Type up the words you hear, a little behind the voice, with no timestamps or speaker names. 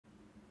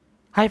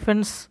Hi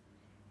friends,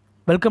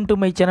 welcome to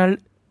my channel.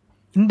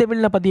 இந்த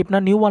வீடியோல பார்த்தீங்கன்னா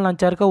நியூவா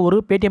லான்ச் ஆயிருக்க ஒரு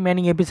Paytm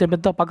ஏர்னிங் எபிசோட்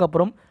பத்தி தான் பார்க்க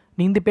போறோம்.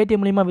 நீங்க இந்த Paytm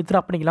மூலமா வித்ட்ரா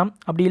பண்ணிக்கலாம்.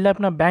 அப்படி இல்ல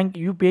அப்படினா பேங்க்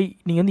UPI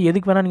நீங்க வந்து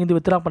எதுக்கு வேணா நீங்க வந்து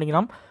வித்ட்ரா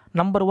பண்ணிக்கலாம்.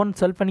 நம்பர் 1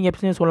 செல்ஃப் ஏர்னிங்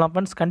ஆப்ஸ்னே சொல்லலாம்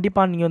फ्रेंड्स.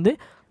 கண்டிப்பா நீங்க வந்து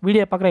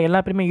வீடியோ பார்க்குற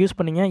எல்லா பேருமே யூஸ்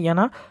பண்ணீங்க.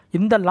 ஏனா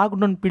இந்த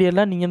லாக்டவுன்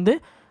பீரியட்ல நீங்க வந்து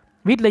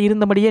வீட்டில்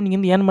இருந்தபடியே நீங்கள்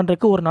வந்து ஏர்ன்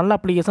பண்ணுறதுக்கு ஒரு நல்ல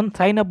அப்ளிகேஷன்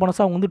சைன் அப்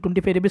போனஸாக அவங்க வந்து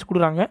 ₹25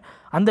 கொடுக்குறாங்க.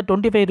 அந்த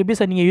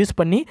 ₹25 நீங்கள் யூஸ்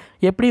பண்ணி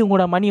எப்படி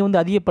உங்களோட மணியை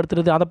வந்து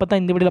அதிகப்படுத்துறது அதை பற்றி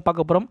தான் இந்த வீடியோவில்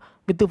பார்க்க போகிறோம்.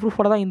 வித்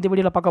ப்ரூஃபோட தான் இந்த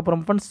வீடியோவில் பார்க்க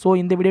போகிறோம் ஃப்ரெண்ட்ஸ். ஸோ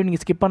இந்த வீடியோ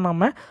நீங்கள் ஸ்கிப்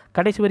பண்ணாமல்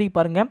கடைசி வரைக்கும்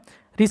பாருங்கள்.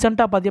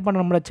 ரீசெண்டாக பார்த்தப்போ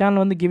நம்மளோட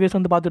சேனல் வந்து கிவேஸ்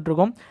வந்து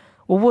பார்த்துட்ருக்கோம்.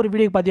 ஒவ்வொரு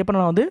வீடியோக்கு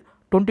பார்த்தப்போ நான் வந்து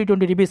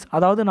 ₹20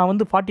 அதாவது நான்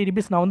வந்து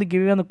 ₹40 நான் வந்து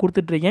கிவே வந்து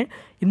கொடுத்துட்ருக்கேன்.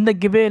 இந்த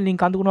கிவே நீங்கள்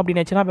கலந்துக்கணும்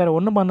அப்படின்னு நினச்சினா வேறு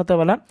ஒன்றும் பண்ண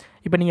தேவையில்ல.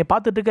 இப்போ நீங்கள்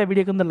பார்த்துட்டு இருக்க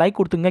வீடியோக்கு வந்து லைக்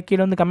கொடுத்துங்க.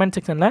 கீழே வந்து கமெண்ட்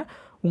செக்ஷனில்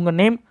உங்கள்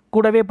நேம்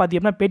கூடவே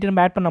பார்த்தீங்கன்னா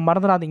Paytm ஆட் பண்ண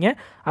மறந்துடாதீங்க.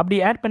 அப்படி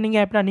ஆட் பண்ணீங்க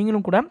அப்படின்னா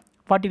நீங்களும் கூட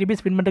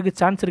 ₹40 வின் பண்ணுறதுக்கு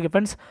சான்ஸ் இருக்குது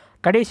ஃப்ரெண்ட்ஸ்.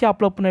 கடைசியாக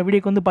அப்லோட் பண்ண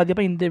வீடியோக்கு வந்து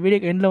பார்த்தீங்கன்னா இந்த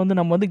வீடியோ எண்டில் வந்து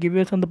நம்ம வந்து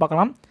கிவேஸ் வந்து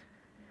பார்க்கலாம்.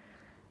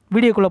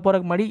 வீடியோக்குள்ளே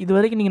போகிறதுக்கு முன்னாடி இது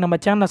வரைக்கும் நீங்கள் நம்ம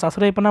சேனலை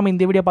சப்ஸ்கிரைப் பண்ணாமல்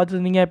இந்த வீடியோ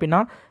பார்த்துருந்தீங்க அப்படின்னா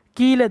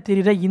கீழே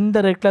தெரியுற இந்த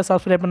ரெட்டில்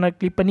சப்ஸ்கிரைப் பண்ண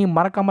கிளிக் பண்ணி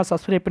மறக்காமல்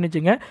சப்ஸ்கிரைப் பண்ணி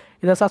வச்சுங்க.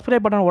 இதை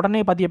சப்ஸ்கிரைப் பண்ண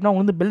உடனே பார்த்தீங்கன்னா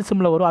உங்களுக்கு வந்து பெல்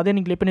சிம்பிள் வரும். அதே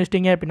நீங்கள் கிளிக் பண்ணி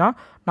வச்சிட்டிங்க அப்படின்னா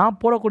நான்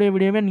போடக்கூடிய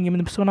வீடியோவே நீங்கள்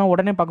மிஸ் பண்ணால்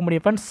உடனே பார்க்க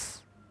முடியும் ஃப்ரெண்ட்ஸ்.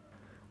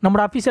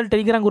 நம்மளோட அஃபிஷியல்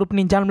டெலிகிராம் குரூப்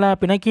நீங்கள் ஜாயின் பண்ணலாம்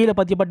அப்படின்னா கீழே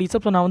பார்த்தீங்கன்னா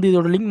டிஸ்கிரிப்ஷன் நான் வந்து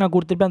இதோட லிங்க் நான்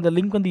கொடுத்துருப்பேன். அந்த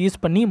லிங்க் வந்து யூஸ்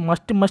பண்ணி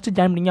மஸ்ட்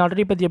ஜாயின் பண்ணிங்க.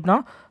 ஆல்ரெடி பார்த்தீங்கன்னா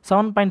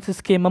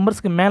 7.6K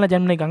மெம்பர்ஸ்க்கு மேலே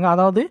ஜாயின் பண்ணியிருக்காங்க.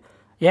 அதாவது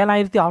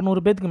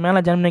 7600 பேருக்கு மேலே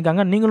ஜாயின்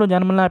பண்ணியிருக்காங்க. நீங்களும்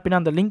ஜாயின் பண்ணலாம் அப்படின்னா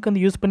அந்த லிங்க்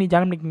வந்து யூஸ் பண்ணி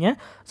ஜாயின் பண்ணிக்கிங்க.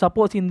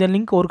 சப்போஸ் இந்த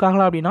லிங்க் ஒர்க்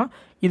ஆகலாம் அப்படின்னா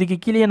இதுக்கு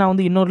கீழே நான்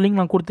வந்து இன்னொரு லிங்க்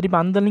நான்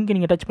கொடுத்துருப்பேன். அந்த லிங்க்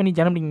நீங்கள் டச் பண்ணி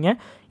ஜாயின் பண்ணிக்கிங்க.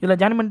 இதில்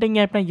ஜாயின் பண்ணிட்டீங்க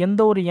அப்படின்னா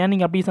எந்த ஒரு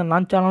ஏர்னிங் அப்ளிகேஷன்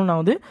லான்ச் ஆனாலும்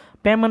நான் வந்து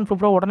பேமெண்ட்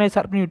ப்ரூஃபாக உடனே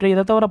ஷேர் பண்ணி விட்டுறேன்.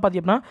 இதை தவிர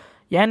பார்த்தீங்கன்னா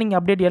ஏர்னிங்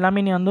அப்டேட்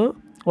எல்லாமே நான் வந்து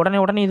உடனே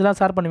இதெல்லாம்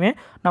ஷேர் பண்ணுவேன்.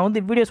 நான் வந்து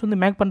வீடியோஸ் வந்து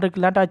மேக் பண்ணுறதுக்கு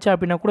லேட் ஆச்சு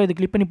அப்படின்னா கூட இது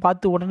கிளிக் பண்ணி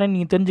பார்த்து உடனே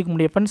நீங்கள் தெரிஞ்சுக்க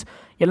முடியும் ஃப்ரெண்ட்ஸ்.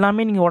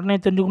 எல்லாமே நீங்கள் உடனே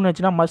தெரிஞ்சுக்கணும்னு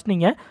வச்சுன்னா மஸ்ட்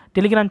நீங்கள்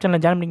டெலிகிராம்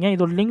சேனலில் ஜாயின் பண்ணிங்க.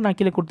 இதோட லிங்க் நான்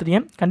கீழே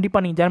கொடுத்துருக்கேன்.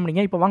 கண்டிப்பாக நீங்கள் ஜாயின்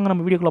பண்ணிங்க. இப்போ வாங்க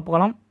நம்ம வீடியோக்குள்ளே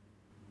போகலாம்.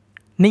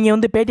 நீங்கள்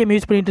வந்து Paytm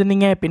யூஸ் பண்ணிட்டு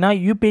இருந்தீங்க அப்படின்னா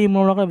UPI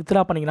மூலமாக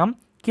வித்ட்ரா பண்ணிக்கலாம்.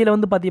 கீழே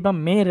வந்து பார்த்தீங்கன்னா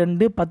May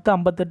 2,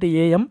 10:58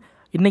 AM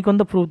இன்றைக்கி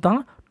வந்து ப்ரூஃப் தான்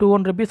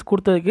 ₹200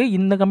 கொடுத்ததுக்கு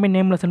இந்த கம்பெனி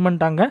நேமில் சென்ட்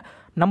பண்ணிட்டாங்க.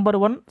 Number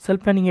 1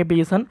 self earning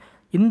application.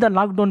 இந்த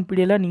லாக்டவுன்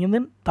பீரியடில் நீங்கள் வந்து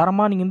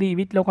தரமாக நீங்கள் வந்து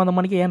வீட்டில் உட்காந்த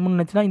மணிக்கு ஏர்ன் பண்ணி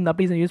நினச்சினா இந்த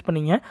அப்ளிகேஷன் யூஸ்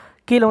பண்ணிங்க.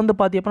 கீழே வந்து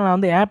பார்த்தீங்கன்னா நான்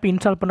வந்து ஆப்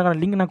இன்ஸ்டால் பண்ணுற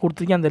லிங்க் நான்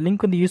கொடுத்துருக்கேன். அந்த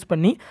லிங்க் வந்து யூஸ்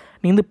பண்ணி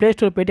நீங்கள் வந்து ப்ளே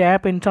ஸ்டோர் போய்ட்டு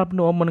ஆப்பை இன்ஸ்டால்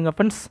பண்ணி ஓப்பன் பண்ணுங்கள்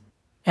ஃப்ரெண்ட்ஸ்.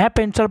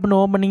 ஆப்பை இன்ஸ்டால் பண்ணி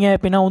ஓப்பன் பண்ணிங்க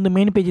அப்படின்னா வந்து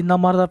மெயின் பேஜ் இந்த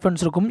மாதிரி தான்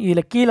ஃப்ரெண்ட்ஸ் இருக்கும்.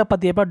 இதில் கீழே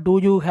பார்த்தீங்கன்னா two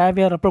you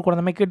have A refer code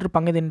அந்த மாதிரி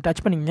கேட்டிருப்பாங்க. இதை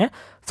டச் பண்ணிங்க.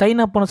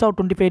 சைன் அப் போனஸாக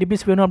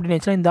 ₹25 வேணும் அப்படின்னு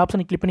நினச்சினா இந்த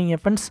ஆப்ஷனை கிளிக் பண்ணிங்க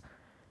ஃப்ரெண்ட்ஸ்.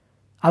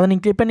 அதை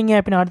நீங்கள் கிளிக் பண்ணிங்க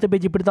அப்படின்னா அடுத்த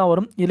பேஜ் இப்படி தான்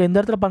வரும். இதில் இந்த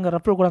இடத்துல பாருங்க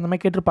ரெஃபர் கோட் அந்த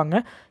மாதிரி கேட்டிருப்பாங்க.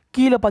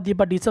 கீழே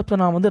பார்த்தீங்கன்னா டிஸ்கிரிப்ஷன்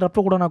நான் வந்து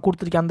ரெஃபர் கோட் நான்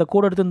கொடுத்துருக்கேன். அந்த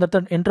கோட் எடுத்து இந்த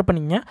இடத்துல என்ட்ரு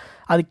பண்ணிங்க.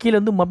 அது கீழே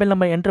வந்து மொபைல்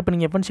நம்பர் என்ட்ரு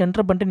பண்ணிங்க ஃப்ரெண்ட்ஸ்.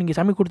 என்ட்ரு பண்ணிட்டு நீங்கள்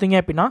சப்மிட் கொடுத்தீங்க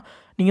அப்படின்னா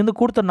நீங்கள் வந்து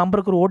கொடுத்த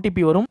நம்பருக்கு ஒரு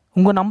OTP வரும்.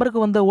 உங்கள் நம்பருக்கு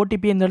வந்த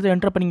OTP இந்த இடத்துல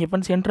என்ட்ரு பண்ணிங்க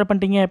ஃப்ரெண்ட்ஸ். என்ட்ரு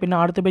பண்ணிட்டீங்க அப்படின்னா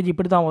அடுத்த பேஜ்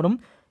இப்படி தான் வரும்.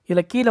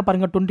 இதில் கீழே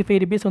பாருங்கள்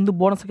 ₹25 வந்து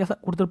போனஸ் கேஸாக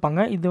கொடுத்துருப்பாங்க.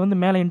 இது வந்து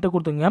மேலே இன்ட்டு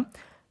கொடுத்துங்க.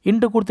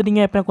 இன்ட்டு கொடுத்துட்டீங்க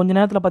அப்படின்னா கொஞ்சம்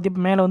நேரத்தில்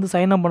பார்த்தீங்கன்னா மேலே வந்து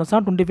சைன் அப்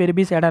போனஸாக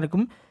 ₹25 ஆடாக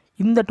இருக்கும்.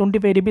 இந்த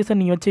 ₹25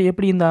 நீங்கள் வச்சு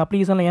எப்படி இந்த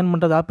அப்ளிகேஷனில் ஏர்ன்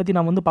பண்ணுறது அதை பற்றி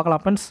நான் வந்து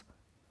பார்க்கலாம் ஃப்ரெண்ட்ஸ்.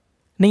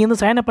 நீங்கள் வந்து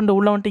சைன் அப் பண்ணிட்டு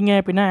உள்ளே வந்துட்டீங்க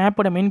அப்படின்னா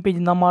ஆப்போட மெயின் பேஜ்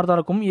இந்த மாதிரி தான்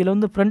இருக்கும். இதில்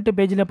வந்து ஃப்ரண்ட்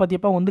பேஜில்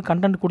பார்த்தீங்கன்னா வந்து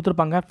கண்டென்ட்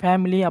கொடுத்துருப்பாங்க.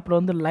 ஃபேமிலி, அப்புறம்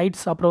வந்து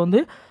லைட்ஸ், அப்புறம்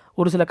வந்து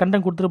ஒரு சில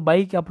கண்டென்ட் கொடுத்துரு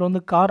பைக், அப்புறம்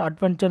வந்து கார்,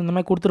 அட்வென்ச்சர் இந்த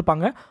மாதிரி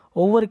கொடுத்துருப்பாங்க.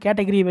 ஒவ்வொரு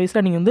கேட்டகரி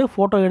வைஸில் நீங்கள் வந்து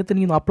ஃபோட்டோ எடுத்து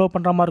நீங்கள் அப்லோட்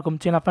பண்ணுற மாதிரி இருக்கும்.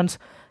 சரிங்களா ஃப்ரெண்ட்ஸ்.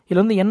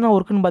 இதில் வந்து என்ன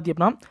ஒர்க்குன்னு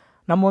பார்த்தீங்கன்னா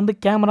நம்ம வந்து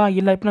கேமரா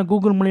இல்லை அப்படின்னா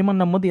கூகுள் மூலிமா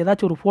நம்ம வந்து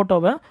ஏதாச்சும் ஒரு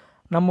ஃபோட்டோவை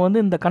நம்ம வந்து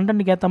இந்த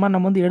கண்டென்ட்டுக்கு ஏற்ற மாதிரி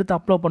நம்ம வந்து எடுத்து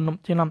அப்லோட் பண்ணணும்.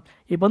 சரிங்களா.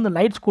 இப்போ வந்து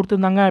லைட்ஸ்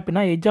கொடுத்துருந்தாங்க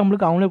அப்படின்னா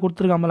எக்ஸாம்பிளுக்கு அவங்களே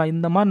கொடுத்துருக்காமல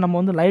இந்த மாதிரி நம்ம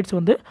வந்து லைட்ஸ்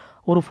வந்து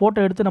ஒரு ஃபோட்டோ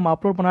எடுத்து நம்ம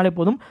அப்லோட் பண்ணாலே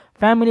போதும்.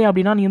 ஃபேமிலி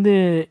அப்படின்னா நீங்கள் வந்து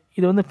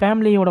இது வந்து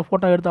ஃபேமிலியோட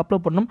ஃபோட்டோ எடுத்து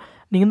அப்லோட் பண்ணணும்.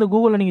 நீங்கள் வந்து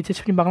கூகுளில் நீங்கள்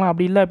செக் பண்ணி பார்க்கலாம்.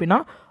 அப்படி இல்லை அப்படின்னா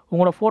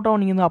உங்களோட ஃபோட்டோவை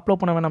நீங்கள் வந்து அப்லோட்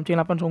பண்ண வேணாம்.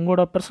 சரிங்களா ஃப்ரெண்ட்ஸ்.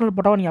 உங்களோட பர்சனல்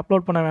ஃபோட்டோவை நீங்கள்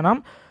அப்லோட் பண்ண வேணாம்.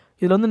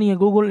 இதில் வந்து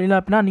நீங்கள் கூகுள் இல்லை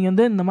அப்படின்னா நீங்கள்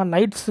வந்து இந்த மாதிரி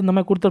லைட்ஸ் இந்த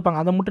மாதிரி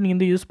கொடுத்துருப்பாங்க. அதை மட்டும் நீங்கள்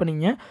வந்து யூஸ்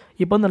பண்ணிங்க.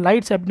 இப்போ வந்து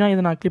லைட்ஸ் அப்படின்னா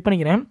இதை நான் கிளிக்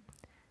பண்ணிக்கிறேன்.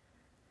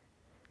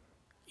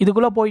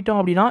 இதுக்குள்ளே போயிட்டோம்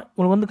அப்படின்னா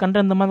உங்களுக்கு வந்து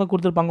கண்டென்ட் இந்த மாதிரி தான்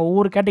கொடுத்துருப்பாங்க.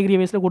 ஒவ்வொரு கேட்டகரி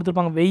வைஸில்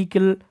கொடுத்துருப்பாங்க.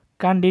 வெஹிக்கிள்,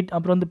 கேண்டிட்,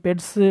 அப்புறம் வந்து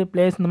பெட்ஸு,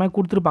 பிளேஸ் இந்த மாதிரி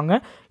கொடுத்துருப்பாங்க.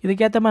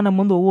 இதுக்கேற்ற மாதிரி நம்ம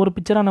வந்து ஒவ்வொரு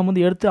பிக்சராக நம்ம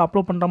வந்து எடுத்து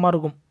அப்லோட் பண்ணுற மாதிரி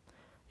இருக்கும்.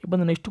 இப்போ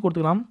வந்து நெக்ஸ்ட்டு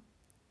கொடுத்துக்கலாம்.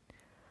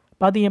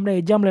 பார்த்தீங்க அப்படின்னா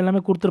எக்ஸாம்பிள்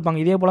எல்லாமே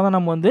கொடுத்துருப்பாங்க. இதே போல் தான்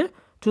நம்ம வந்து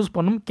சூஸ்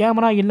பண்ணணும்.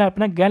 கேமரா இல்லை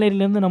அப்படின்னா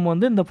கேலரியிலேருந்து நம்ம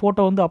வந்து இந்த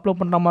ஃபோட்டோ வந்து அப்லோட்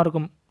பண்ணுற மாதிரி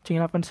இருக்கும்.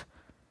 சரிங்களா ஃப்ரெண்ட்ஸ்.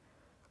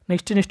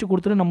 நெக்ஸ்ட்டு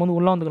கொடுத்துட்டு நம்ம வந்து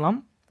உள்ளே வந்துக்கலாம்.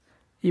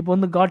 இப்போ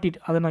வந்து காட்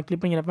இட் அதை நான்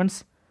கிளிக் பண்ணிக்கிறேன் ஃப்ரெண்ட்ஸ்.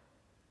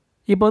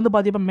 இப்போ வந்து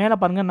பார்த்தீங்கன்னா மேலே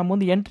பாருங்கள் நம்ம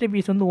வந்து என்ட்ரி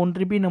ஃபீஸ் வந்து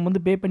 ₹1 நம்ம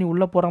வந்து பே பண்ணி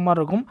உள்ளே போகிற மாதிரி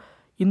இருக்கும்.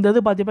 இந்த இது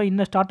பார்த்தீங்கன்னா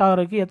இன்னும் ஸ்டார்ட்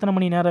ஆகிறதுக்கு எத்தனை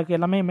மணி நேரம் இருக்குது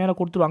எல்லாமே மேலே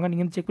கொடுத்துருவாங்க.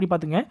 நீங்கள் வந்து செக் பண்ணி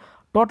பார்த்துங்க.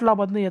 டோட்டலாக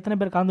பார்த்து எத்தனை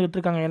பேர் கலந்துக்கிட்டு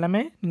இருக்காங்க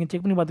எல்லாமே நீங்கள்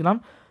செக் பண்ணி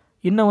பார்த்துக்கலாம்.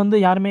 இன்னும் வந்து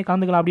யாருமே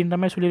கலந்துக்கலாம் அப்படின்ற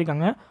மாதிரி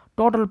சொல்லியிருக்காங்க.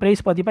 டோட்டல்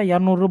ப்ரைஸ் பார்த்தீங்கன்னா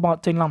 ₹200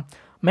 சரிங்களா.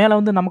 மேலே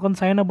வந்து நமக்கு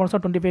வந்து சைன் அப்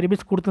போனஸாக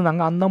 ₹25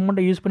 கொடுத்துருந்தாங்க. அந்த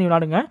அமௌண்ட்டை யூஸ் பண்ணி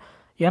விளாடுங்க.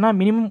 ஏன்னா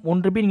மினிமம்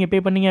 ₹1 நீங்கள்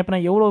பே பண்ணீங்க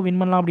அப்படின்னா எவ்வளோ வின்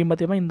பண்ணலாம் அப்படின்னு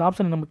பார்த்தீங்கன்னா இந்த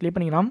ஆப்ஷனை நம்ம கிளிக்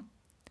பண்ணிக்கலாம்.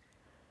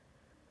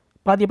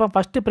 பார்த்தீங்கன்னா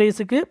ஃபஸ்ட்டு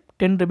ப்ரைஸுக்கு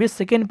 ₹10,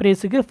 செகண்ட்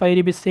ப்ரைஸுக்கு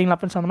 ₹5 சரிங்களா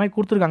ஃப்ரெண்ட்ஸ். அந்த மாதிரி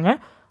கொடுத்துருக்காங்க.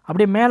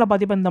 அப்படியே மேலே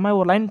பார்த்தீங்கன்னா இந்த மாதிரி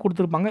ஒரு லைன்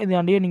கொடுத்துருப்பாங்க. இது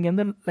அப்படியே நீங்கள்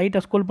வந்து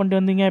லைட்டாக ஸ்க்ரோல் பண்ணிட்டு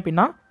வந்தீங்க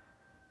அப்படின்னா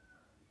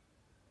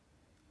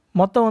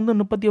மொத்தம் வந்து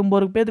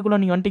 39 பேத்துக்குள்ளே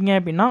நீங்கள் வந்துட்டீங்க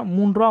அப்படின்னா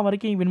ரூ. 3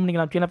 வரைக்கும் வின்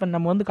பண்ணிக்கலாம். சரி, அப்போ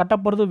நம்ம வந்து கட்ட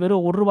போகிறது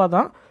வெறும் ரூ. 1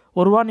 தான்.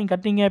 ரூ. 1 நீங்கள்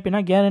கட்டிங்க அப்படின்னா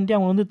கேரண்டி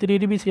அவங்க வந்து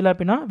 ₹3 இல்லை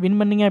அப்படின்னா வின்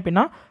பண்ணிங்க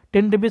அப்படின்னா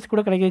 ₹10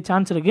 கூட கிடைக்கிற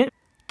சான்ஸ் இருக்குது.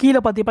 கீழே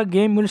பார்த்தீங்கன்னா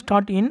game will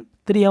start in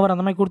 3 hour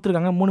அந்த மாதிரி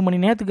கொடுத்துருக்காங்க. 3 மணி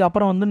நேரத்துக்கு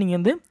அப்புறம் வந்து நீங்கள்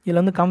வந்து இதில்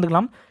வந்து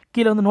கலந்துக்கலாம்.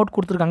 கீழே வந்து நோட்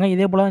கொடுத்துருக்காங்க.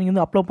 இதே போல் நீங்கள்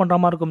வந்து அப்லோட் பண்ணுற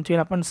மாதிரி இருக்கும்.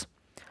 சரி ஃப்ரெண்ட்ஸ்,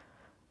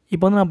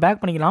 இப்போ வந்து நம்ம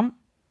பேக் பண்ணிக்கலாம்.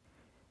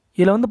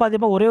 இதில் வந்து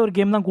பார்த்தீங்கன்னா ஒரே ஒரு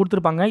கேம் தான்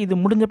கொடுத்துருப்பாங்க. இது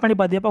முடிஞ்ச பண்ணி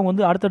பார்த்தீங்கன்னா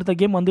வந்து அடுத்தடுத்த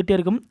கேம் வந்துகிட்டே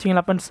இருக்கும்.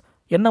 சரிங்களா ஃப்ரெண்ட்ஸ்,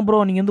 என்ன ப்ரோ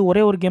நீங்கள் வந்து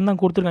ஒரே ஒரு கேம் தான்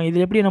கொடுத்துருக்காங்க,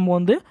 இது எப்படி நம்ம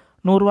வந்து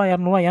 ₹100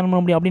 ₹200 ஏர்ன்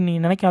பண்ண முடியும் அப்படின்னு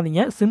நீங்கள்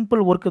நினைக்காதீங்க.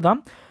 சிம்பிள் ஒர்க்கு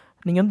தான்.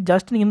 நீங்கள் வந்து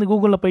ஜஸ்ட் நீங்கள் வந்து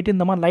கூகுளில் போய்ட்டு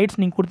இந்த மாதிரி லைட்ஸ்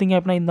நீங்கள் கொடுத்தீங்க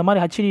அப்படின்னா இந்த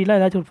மாதிரி ஹெச்டியில்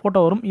ஏதாச்சும் ஒரு ஃபோட்டோ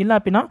வரும். இல்லை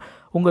அப்படின்னா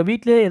உங்கள்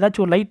வீட்டிலே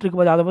ஏதாச்சும் ஒரு லைட்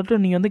இருக்குது, அதை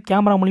வந்து நீங்கள் வந்து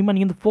கேமரா மூலிமா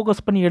நீங்கள் வந்து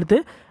ஃபோக்கஸ் பண்ணி எடுத்து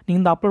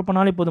நீங்கள் வந்து அப்லோட்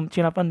பண்ணாலே போதும்.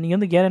 சரி, அப்போ நீங்கள்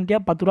வந்து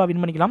கேரண்டியாக ₹10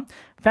 வின் பண்ணிக்கலாம்.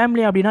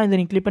 ஃபேமிலி அப்படின்னா இதை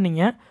நீங்கள் கிளிக்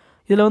பண்ணிங்க.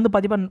 இதில் வந்து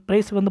பார்த்தீங்கன்னா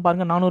ப்ரைஸ் வந்து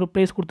பாருங்கள் 400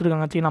 ப்ரைஸ்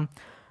கொடுத்துருக்காங்க. சரிங்களா,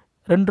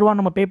 ₹2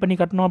 நம்ம பே பண்ணி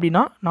கட்டணும்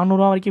அப்படின்னா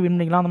 ₹400 வரைக்கும் வின்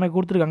பண்ணிக்கலாம். அந்த மாதிரி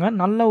கொடுத்துருக்காங்க.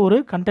 நல்ல ஒரு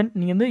கண்டென்ட்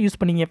நீங்கள் வந்து யூஸ்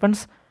பண்ணிங்க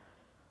ஃப்ரெண்ட்ஸ்.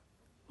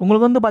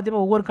 உங்களுக்கு வந்து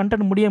பார்த்தீங்கன்னா ஒவ்வொரு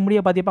கண்டென்ட் முடிய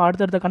பார்த்தீங்கன்னா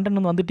அடுத்தடுத்த கண்டென்ட்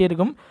வந்து வந்துகிட்டே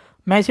இருக்கும்.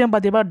 மேக்ஸிமம்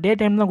பார்த்தீங்கன்னா டே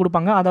டைம் தான்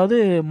கொடுப்பாங்க. அதாவது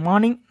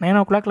மார்னிங்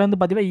 9 o'clockலேருந்து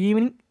பார்த்தீங்கன்னா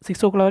ஈவினிங்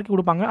 6 o'clock வரைக்கும்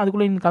கொடுப்பாங்க.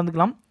 அதுக்குள்ளே நீங்கள்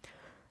கலந்துக்கலாம்.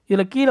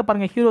 இதில் கீழே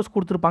பாருங்கள் ஹீரோஸ்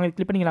கொடுத்துருப்பாங்க.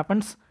 கிளிக் பண்ணிக்கலாம்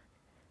ஃப்ரெண்ட்ஸ்.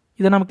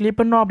 இதை நம்ம கிளிக்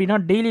பண்ணோம் அப்படின்னா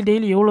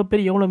டெய்லி எவ்வளோ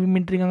பேர் எவ்வளோ வின்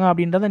பண்ணிட்டுருக்காங்க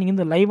அப்படின்றத நீங்கள்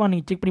இந்த லைவாக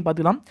நீங்கள் செக் பண்ணி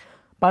பார்த்துக்கலாம்.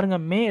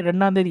 பாருங்கள், மே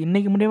 2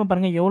 இன்றைக்கி முடியாமல்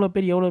பாருங்கள் எவ்வளோ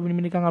பேர் எவ்வளோ வின்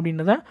பண்ணியிருக்காங்க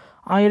அப்படின்றத.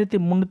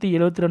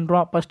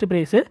 ₹1372 ஃபஸ்ட்டு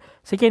ப்ரைஸு.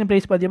 செகண்ட்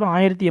ப்ரைஸ் பார்த்தீங்கன்னா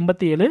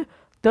 1087.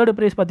 தேர்டு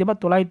ப்ரைஸ்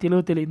பார்த்தீங்கன்னா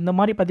 977. இந்த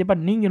மாதிரி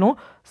பார்த்தீங்கன்னா நீங்களும்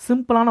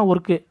சிம்பிளான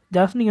ஒர்க்கு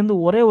ஜஸ்ட் நீங்கள் வந்து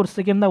ஒரே ஒரு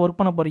செகண்ட் தான் ஒர்க்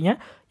பண்ண போகிறீங்க.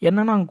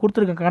 என்னென்னா அங்கே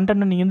கொடுத்துருக்க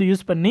கண்டென்ட்டை நீங்கள் வந்து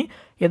யூஸ் பண்ணி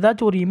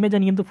ஏதாச்சும் ஒரு இமேஜை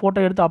நீங்கள் வந்து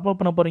ஃபோட்டோ எடுத்து அப்லோட்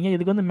பண்ண போகிறீங்க.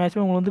 இதுக்கு வந்து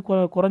மேக்ஸிமம் உங்களுக்கு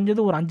வந்து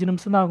குறைஞ்சது ஒரு 5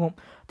 நிமிஷம் தான் ஆகும்.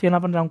 சரி,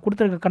 என்ன பண்ணுறேன், அவங்க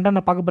கொடுத்துருக்க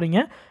கண்டென்ட்டை பார்க்க போகிறீங்க.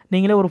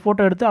 நீங்களே ஒரு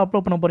ஃபோட்டோ எடுத்து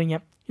அப்லோட் பண்ண போகிறீங்க.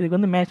 இதுக்கு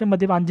வந்து மேக்ஸிமம்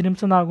பார்த்தீங்கன்னா 5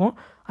 நிமிஷம் தான் ஆகும்.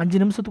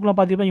 5 நிமிஷத்துக்குள்ளே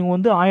பார்த்தீங்கன்னா இவங்க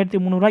வந்து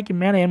 ₹1300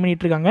 மேலே ஏர்ன்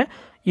பண்ணிகிட்டு இருக்காங்க.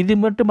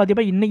 இது மட்டும்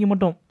பார்த்தீங்கன்னா இன்றைக்கி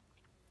மட்டும்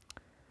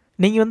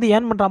நீங்கள் வந்து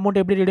ஏர்ன் பண்ணுற அமௌண்ட்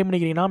எப்படி ரெடி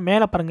பண்ணிக்கிறீங்கன்னா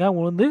மேலே பாருங்கள்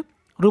உங்களுக்கு வந்து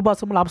ரூபா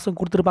சிம்பிள் ஆப்ஷன்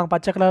கொடுத்துருப்பாங்க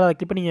பச்சை கலர். அதை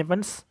கிளிக் பண்ணிங்க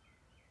ஃப்ரெண்ட்ஸ்.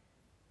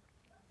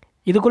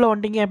 இதுக்குள்ளே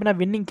வந்துட்டீங்க அப்படின்னா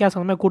வின்னிங் கேஷ்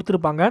அந்த மாதிரி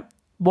கொடுத்துருப்பாங்க.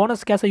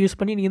 போனஸ் கேஷை யூஸ்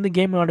பண்ணி நீங்கள் வந்து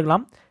கேம்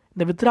விளாண்டுக்கலாம்.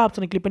 இந்த வித்ரா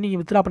ஆப்ஷனை கிளிக் பண்ணி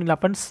நீங்கள் வித்ரா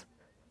பண்ணிக்கலாம் ஃப்ரெண்ட்ஸ்.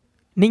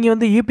 நீங்கள்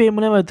வந்து யூபிஐ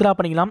மூலம் வித்ரா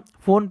பண்ணிக்கலாம்.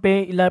 ஃபோன்பே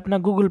இல்லை அப்படின்னா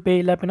கூகுள் பே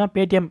இல்லை அப்படின்னா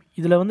பேடிஎம்.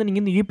 இதில் வந்து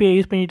நீங்கள் இந்த யூபிஐ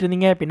யூஸ் பண்ணிட்டு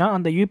இருந்தீங்க அப்படின்னா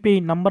அந்த யூபிஐ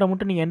நம்பரை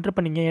மட்டும் நீங்கள்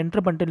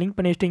என்ட்ரு பண்ணிட்டு லிங்க்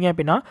பண்ணி வச்சிட்டிங்க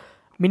அப்படின்னா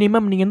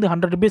மினிமம் நீங்கள் வந்து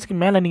 ₹100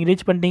 மேலே நீங்கள்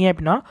ரீச் பண்ணிட்டீங்க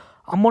அப்படின்னா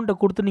அமௌண்ட்டை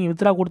கொடுத்து நீங்கள்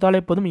வித்ரா கொடுத்தாலே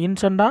போதும்.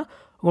 இன்ஸ்டண்ட்டாக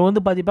உங்களுக்கு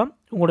வந்து பார்த்தீங்கன்னா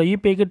உங்களோட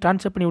யூபிஐக்கு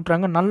ட்ரான்ஸ்ஃபர் பண்ணி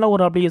விட்றாங்க. நல்ல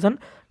ஒரு அப்ளிகேஷன்.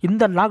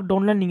 இந்த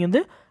லாக்டவுனில் நீங்கள்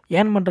வந்து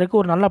ஏர்ன் பண்ணுறதுக்கு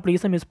ஒரு நல்ல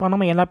அப்ளிகேஷன். மிஸ்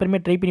பண்ணாமல் எல்லா பேருமே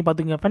ட்ரை பண்ணி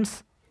பார்த்துங்க ஃப்ரெண்ட்ஸ்.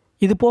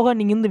 இது போக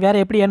நீங்கள் வந்து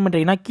வேறு எப்படி ஏர்ன்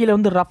பண்ணுறீங்கன்னா கீழே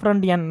வந்து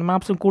ரெஃபரண்ட் ஏர்ன்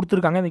ஆப்ஷன்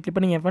கொடுத்துருக்காங்க. இதை கிளிக்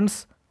பண்ணிங்க ஃப்ரெண்ட்ஸ்.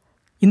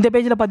 இந்த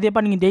பேஜில்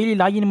பார்த்தீங்கன்னா நீங்கள் டெய்லி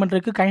லாகின்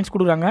பண்ணுறதுக்கு காயின்ஸ்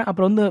கொடுக்குறாங்க.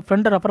 அப்புறம் வந்து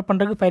ஃப்ரெண்டை ரெஃபர்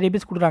பண்ணுறதுக்கு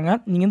 ₹5 கொடுக்குறாங்க.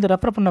 நீங்கள் வந்து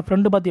ரெஃபர் பண்ண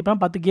ஃப்ரெண்டு பார்த்தீங்கன்னா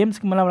 10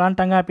 கேம்ஸ்க்கு மேலே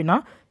விளாண்டாங்க அப்படின்னா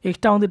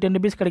எக்ஸ்ட்ரா வந்து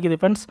 ₹10 கிடைக்குது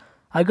ஃப்ரெண்ட்ஸ்.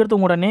 அதுக்கடுத்து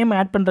உங்களோட நேம்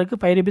ஆட் பண்ணுறதுக்கு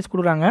 ₹5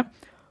 கொடுக்குறாங்க.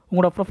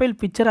 உங்களோட ப்ரொஃபைல்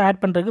பிக்சரை ஆட்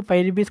பண்ணுறதுக்கு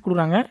 ₹5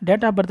 கொடுக்குறாங்க.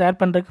 டேட் ஆஃப் பர்த் ஆட்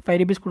பண்ணுறதுக்கு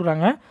 ₹5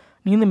 கொடுக்குறாங்க.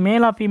 நீங்கள் வந்து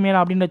மேலா ஃபீமேலா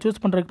அப்படின்ற சூஸ்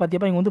பண்ணுறதுக்கு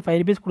பார்த்தீங்கன்னா இங்கே வந்து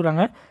 ₹5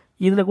 கொடுக்குறாங்க.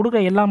 இதில்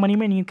கொடுக்குற எல்லா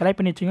மணியுமே நீங்கள் கலெக்ட்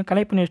பண்ணி வச்சுங்க.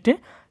 கலெக்ட் பண்ணி வச்சுட்டு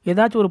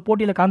ஏதாச்சும் ஒரு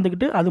போட்டியில்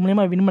கலந்துக்கிட்டு அது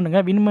மூலிமா வின்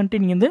பண்ணுங்கள். வின் பண்ணிட்டு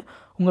நீங்கள் வந்து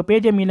உங்கள்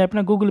பேடிஎம் இல்லை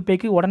அப்படின்னா கூகுள்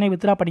பேக்கு உடனே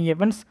வித்ரா பண்ணிங்க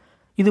ஃப்ரெண்ட்ஸ்.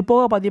 இது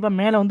போக பார்த்தீங்கன்னா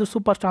மேலே வந்து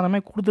சூப்பர் ஸ்டார் அந்த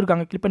மாதிரி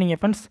கொடுத்துருக்காங்க. கிளிக் பண்ணிங்க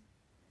ஃப்ரெண்ட்ஸ்.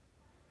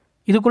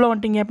 இதுக்குள்ளே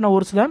வந்துட்டிங்க அப்படின்னா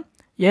ஒரு சில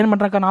ஏர்ன்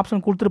பண்ணுறதுக்கான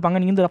ஆப்ஷன் கொடுத்துருப்பாங்க.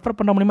 நீங்கள் வந்து ரெஃபர்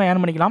பண்ண மூலிமா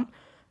ஏர்ன் பண்ணிக்கலாம்.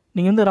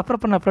 நீங்கள் வந்து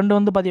ரெஃபர் பண்ண ஃப்ரெண்டு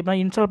வந்து பார்த்தீங்கன்னா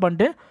இன்ஸ்டால்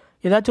பண்ணிட்டு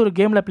ஏதாச்சும் ஒரு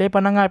கேமில் ப்ளே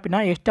பண்ணாங்க அப்படின்னா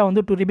எக்ஸ்ட்ரா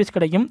வந்து ₹2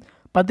 கிடைக்கும்.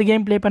 10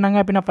 கேம் ப்ளே பண்ணாங்க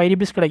அப்படின்னா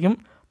 ₹5 கிடைக்கும்.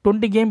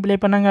 20 கேம் ப்ளே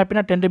பண்ணாங்க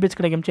அப்படின்னா ₹10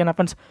 கிடைக்கும். சரி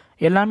ஃப்ரெண்ட்ஸ்,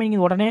 எல்லாமே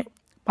நீங்கள் உடனே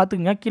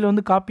பார்த்துக்குங்க. கீழே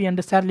வந்து காப்பி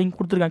அண்ட் ஷேர் லிங்க்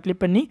கொடுத்துருக்காங்க.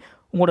 கிளிக் பண்ணி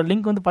உங்களோட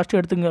லிங்க் வந்து ஃபஸ்ட்டு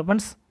எடுத்துங்க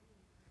ஃப்ரெண்ட்ஸ்.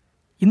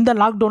 இந்த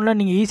லாக்டவுனில்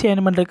நீங்கள் ஈஸியாக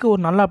ஏர்ன் பண்ணுறதுக்கு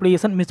ஒரு நல்ல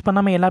அப்ளிகேஷன். மிஸ்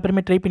பண்ணாமல் எல்லா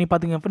பேருமே ட்ரை பண்ணி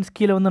பார்த்துங்க ஃப்ரெண்ட்ஸ்.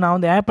 கீழே வந்து நான்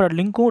வந்து ஆப்போட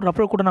லிங்க்கும்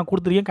ரெஃபர் கோடை நான்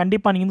கொடுத்துருக்கேன்.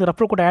 கண்டிப்பாக நீங்கள் வந்து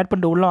ரெஃபர் கோடை ஆட்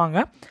பண்ணிட்டு உள்ளே வாங்க.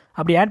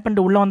 அப்படி ஆட்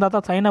பண்ணிட்டு உள்ளே வந்தால்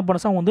தான் சைன் அப்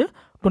போனஸாக வந்து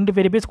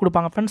 ₹25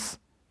 கொடுப்பாங்க ஃப்ரெண்ட்ஸ்.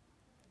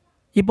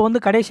 இப்போ வந்து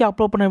கடைசியாக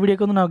அப்லோட் பண்ண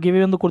வீடியோக்கு வந்து நான் கிவே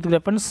வந்து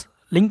கொடுத்துக்கிறேன் ஃப்ரெண்ட்ஸ்.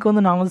 லிங்க்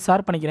வந்து நான் வந்து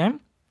ஷேர் பண்ணிக்கிறேன்.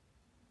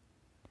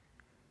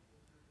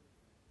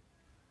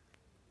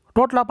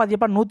 டோட்டலாக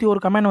பார்த்தீங்கன்னா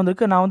 101 கமெண்ட்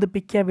வந்திருக்கு. நான் வந்து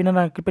பிக்கே வின்னர்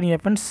நான் கிளிக்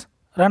பண்ணிக்கிறேன் ஃப்ரெண்ட்ஸ்.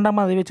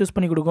 ரேண்டமாக அதுவே சூஸ்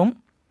பண்ணி கொடுக்கும்.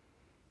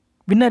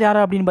 வின்னர்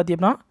யார் அப்படின்னு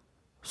பார்த்தீங்கன்னா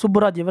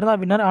சுப்புராஜ், இவர் தான்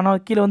வின்னர். ஆனால்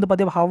கீழே வந்து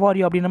பார்த்தீங்கன்னா ஹவ் ஆர்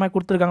யூ அப்படின்ற மாதிரி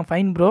கொடுத்துருக்காங்க.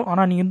 ஃபைன் ப்ரோ,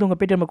 ஆனால் நீங்கள் வந்து உங்கள்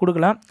பேடிஎம்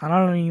கொடுக்கல,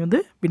 அதனால் நீங்கள் வந்து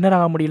வின்னர்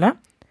ஆக முடியல.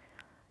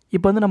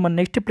 இப்போ வந்து நம்ம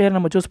நெக்ஸ்ட் பிளேயர்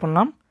நம்ம சூஸ்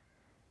பண்ணலாம்.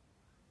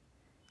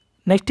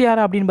 நெக்ஸ்ட்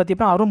யார் அப்படின்னு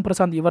பார்த்தீங்கன்னா அருண்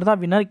பிரசாந்த், இவர் தான்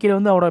வின்னர். கீழே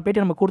வந்து அவரோட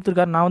பேட்டி நம்ம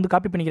கொடுத்துருக்காரு. நான் வந்து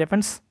காப்பி பண்ணிக்கிறேன்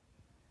ஃப்ரெண்ட்ஸ்.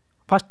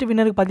 ஃபஸ்ட்டு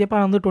வின்னருக்கு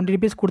பார்த்தீங்கன்னா வந்து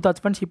 ₹20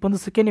 கொடுத்தாச்சு ஃப்ரெண்ட்ஸ். இப்போ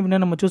வந்து செகண்ட்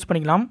வின்னர் நம்ம சூஸ்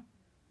பண்ணிக்கலாம்.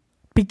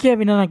 பிக்கே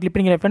வின்னர் நான் கிளிக்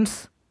பண்ணிக்கிறேன் ஃப்ரெண்ட்ஸ்.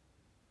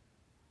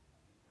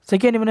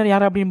 செகண்ட் வின்னர்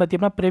யார் அப்படின்னு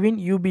பார்த்தீங்கன்னா பிரவீன்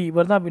யூபி,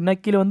 இவர் தான் வின்னர்.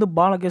 கீழே வந்து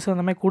பாலகேசன்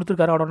அந்த மாதிரி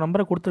கொடுத்துருக்காரு, அவரோட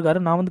நம்பரை கொடுத்துருக்காரு.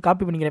 நான் வந்து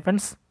காப்பி பண்ணிக்கிறேன்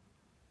ஃப்ரெண்ட்ஸ்.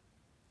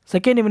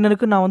 செகண்ட்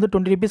வின்னருக்கு நான் வந்து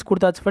 ₹20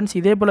 கொடுத்தாச்சு ஃப்ரெண்ட்ஸ்.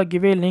 இதே போல்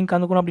கிவே லிங்க்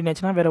கந்துக்கணும் அப்படின்னு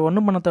நினச்சினா வேறு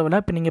ஒன்றும் பண்ண தேவையில்ல.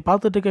 இப்போ நீங்கள்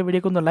பார்த்துட்டு இருக்க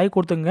வீடியோக்கு வந்து லைக்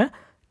கொடுத்துங்க.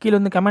 கீழே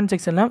வந்து கமெண்ட்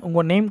செக்ஷனில்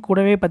உங்கள் நேம்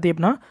கூடவே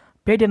பார்த்தீங்கன்னா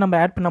பேடிஎம்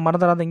நம்பர் ஆட் பண்ண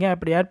மறந்துடாதீங்க.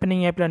 அப்படி ஆட்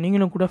பண்ணிங்க அப்படின்னா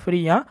நீங்களும் கூட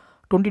ஃப்ரீயாக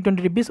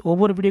 ₹20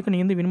 ஒவ்வொரு வீடியோக்கும்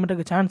நீங்கள் வந்து வின்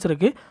பண்ணுறதுக்கு சான்ஸ்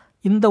இருக்குது.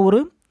 இந்த ஒரு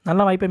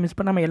நல்ல வாய்ப்பை மிஸ்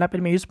பண்ணாமல் எல்லா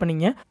பேருமே யூஸ்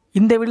பண்ணிங்க.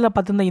 இந்த வீடியோவில்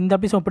பார்த்துருந்த இந்த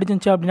எபிசோட்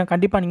பிடிச்சிருந்துச்சு அப்படின்னா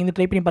கண்டிப்பாக நீங்கள் வந்து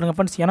ட்ரை பண்ணி பாருங்கள்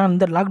ஃப்ரெண்ட்ஸ். ஏன்னா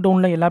இந்த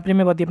லாக்டவுனில் எல்லா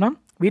பேருமே பார்த்தீங்கன்னா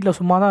வீட்டில்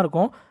சும்மா தான்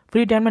இருக்கும்.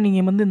 ஃப்ரீ டைமில்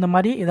நீங்கள் வந்து இந்த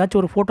மாதிரி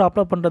ஏதாச்சும் ஒரு ஃபோட்டோ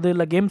அப்லோட் பண்ணுறது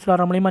இல்லை கேம்ஸ்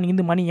விளாட்ற மூலிமா நீங்கள்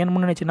வந்து மணி ஏர்ன்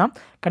பண்ணணும்னு நினச்சின்னா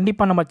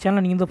கண்டிப்பாக நம்ம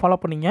சேனலை நீங்கள் வந்து ஃபாலோ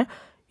பண்ணிங்க.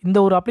 இந்த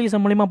ஒரு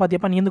அப்ளிகேஷன் மூலிமா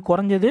பார்த்தீங்கன்னா நீங்கள் வந்து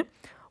குறைஞ்சது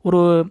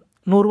ஒரு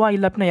 100 ரூபா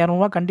இல்லை அப்படின்னா 200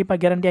 ரூபா கண்டிப்பாக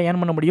கேரண்டியாக ஏர்ன்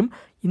பண்ண முடியும்.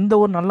 இந்த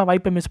ஒரு நல்ல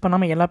வாய்ப்பை மிஸ்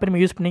பண்ணாமல் எல்லா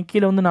பேருமே யூஸ் பண்ணி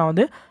கீழே வந்து நான்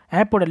வந்து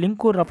ஆப்போட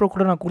லிங்க் ஒரு ரெஃபர்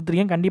கூட நான்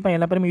கொடுத்துருக்கேன். கண்டிப்பாக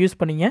எல்லா பேருமே யூஸ்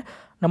பண்ணிங்க.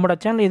 நம்மளோட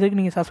சேனல் எதுக்கு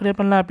நீங்கள் சப்ஸ்கிரைப்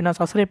பண்ணல அப்படின்னா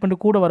சப்ஸ்கிரைப்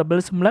பண்ணிட்டு கூட வர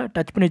பெல் சிம்மில்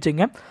டச் பண்ணி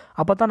வச்சுங்க.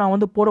 அப்போ தான் நான்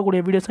வந்து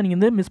போடக்கூடிய வீடியோஸை நீங்கள்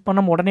வந்து மிஸ்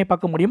பண்ணாமல் உடனே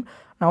பார்க்க முடியும்.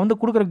 நான் வந்து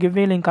கொடுக்குற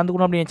கிவ்வே லிங்க்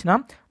கந்துக்கணும் அப்படின்னு இருந்துச்சுன்னா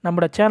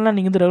நம்மளோட சேனலை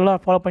நீங்கள் வந்து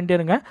ரெகுலராக ஃபாலோ பண்ணிட்டே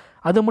இருங்க.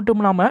 அது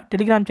மட்டும் இல்லாமல்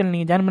டெலிகிராம் சேனல்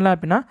நீங்கள் ஜாயின் பண்ணல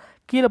அப்படின்னா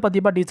கீழே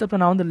பார்த்தீங்கன்னா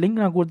டிஸ்கிரிப்ஷன் நான் வந்து லிங்க்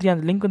நான் கொடுத்துருக்கேன்.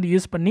 அந்த லிங்க் வந்து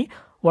யூஸ் பண்ணி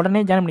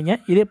உடனே ஜாயின் பண்ணிங்க.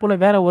 இதே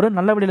போல் வேறு ஒரு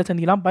நல்ல வீடியோவில்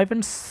சந்திக்கலாம். Bye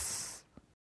friends.